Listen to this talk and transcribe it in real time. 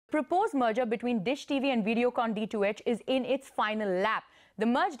proposed merger between Dish TV and Videocon D2H is in its final lap. The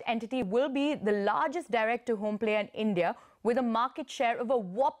merged entity will be the largest direct-to-home player in India with a market share of a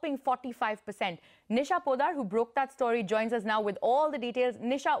whopping 45%. Nisha Poddar, who broke that story, joins us now with all the details.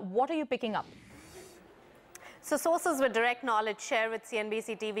 Nisha, what are you picking up? So sources with direct knowledge share with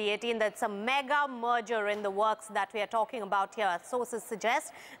CNBC TV-18 that it's a mega merger in the works that we are talking about here. Sources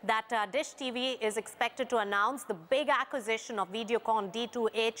suggest that Dish TV is expected to announce the big acquisition of Videocon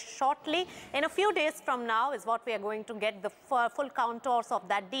D2H shortly. In a few days from now is what we are going to get the full contours of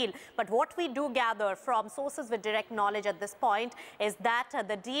that deal. But what we do gather from sources with direct knowledge at this point is that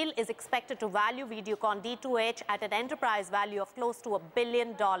the deal is expected to value Videocon D2H at an enterprise value of close to $1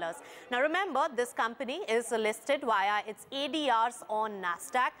 billion. Now remember, this company is listed via its ADRs on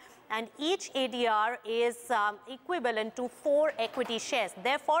NASDAQ, and each ADR is equivalent to 4 equity shares.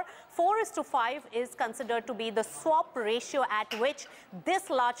 Therefore, 4:5 is considered to be the swap ratio at which this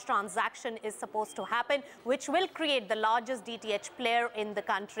large transaction is supposed to happen, which will create the largest DTH player in the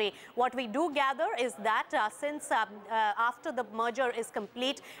country. What we do gather is that since after the merger is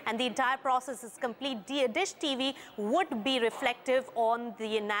complete and the entire process is complete, Dish TV would be reflective on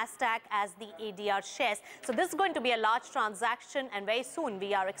the NASDAQ as the ADR shares. So this is going to be a large transaction, and very soon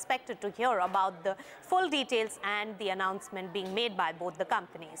we are expected to hear about the full details and the announcement being made by both the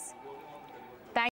companies.